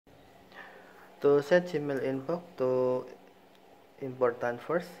To set Gmail inbox to important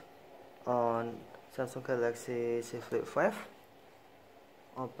first on Samsung Galaxy Z Flip 5,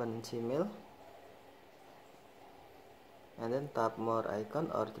 open Gmail and then tap more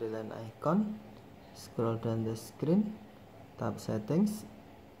icon or three line icon, scroll down the screen, tap settings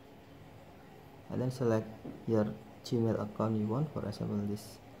and then select your Gmail account you want, for example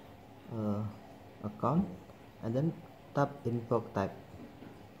this account, and then tap inbox type,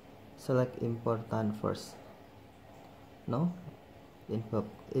 select important first. Now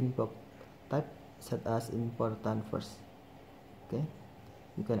inbox type set as important first. Okay,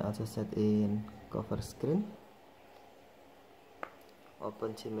 you can also set in cover screen,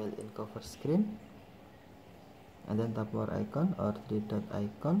 open Gmail in cover screen and then tap more icon or three dot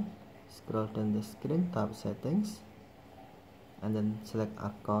icon, scroll down the screen, tap settings and then select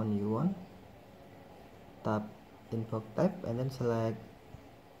account you want, tap inbox type and then select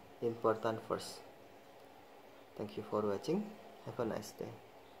important first. Thank you for watching. Have a nice day.